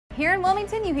Here in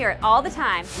Wilmington, you hear it all the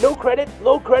time. No credit,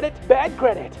 low credit, bad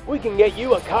credit. We can get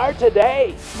you a car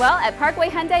today. Well, at Parkway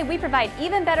Hyundai, we provide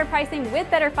even better pricing with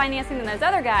better financing than those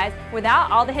other guys without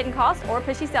all the hidden costs or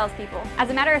pushy salespeople. As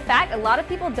a matter of fact, a lot of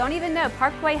people don't even know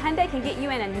Parkway Hyundai can get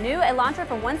you in a new Elantra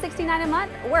for $169 a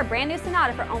month or a brand new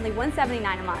Sonata for only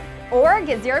 $179 a month. Or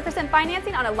get 0%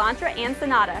 financing on Elantra and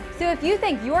Sonata. So if you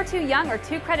think you're too young or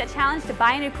too credit challenged to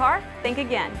buy a new car, think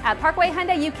again. At Parkway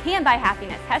Hyundai, you can buy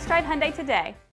happiness. Test drive Hyundai today.